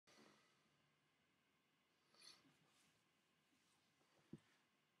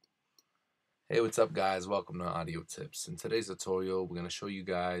Hey, what's up guys? Welcome to Audio Tips. In today's tutorial, we're going to show you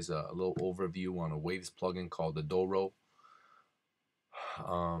guys a little overview on a Waves plugin called the Dorrough.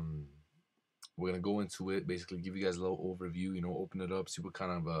 Um, we're going to go into it, basically give you guys a little overview, open it up, see what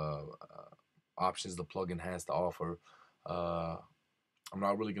kind of options the plugin has to offer. I'm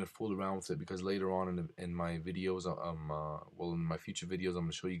not really going to fool around with it because later on in my videos, in my future videos, I'm going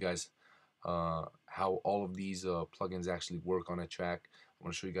to show you guys how all of these plugins actually work on a track. I'm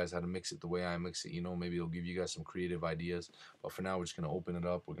going to show you guys how to mix it the way I mix it. Maybe it'll give you guys some creative ideas. But for now, we're just going to open it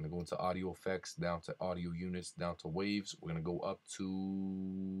up. We're going to go into audio effects, down to audio units, down to waves. We're going to go up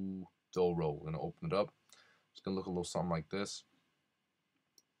to Dorrough. We're going to open it up. It's going to look a little something like this.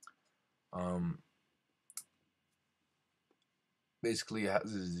 Basically, it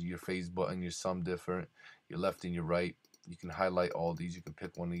has your phase button, your sum different, your left and your right. You can highlight all these. You can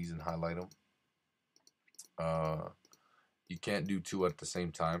pick one of these and highlight them. You can't do two at the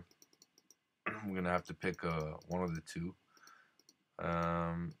same time. We're gonna have to pick one of the two.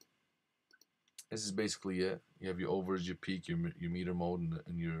 This is basically it. You have your overs, your peak, your meter mode,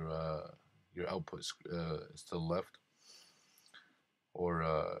 and your output is to the left,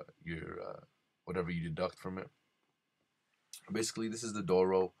 or your whatever you deduct from it. Basically, this is the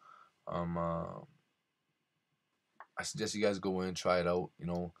Dorrough. I suggest you guys go in, try it out,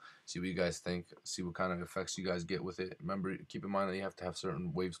 see what you guys think, see what kind of effects you guys get with it. Remember, keep in mind that you have to have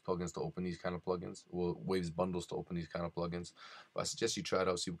certain Waves plugins to open these kind of plugins, well, Waves bundles to open these kind of plugins. But I suggest you try it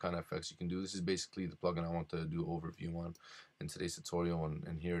out, see what kind of effects you can do. This is basically the plugin I want to do an overview on in today's tutorial,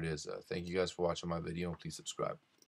 and here it is. Thank you guys for watching my video, and please subscribe.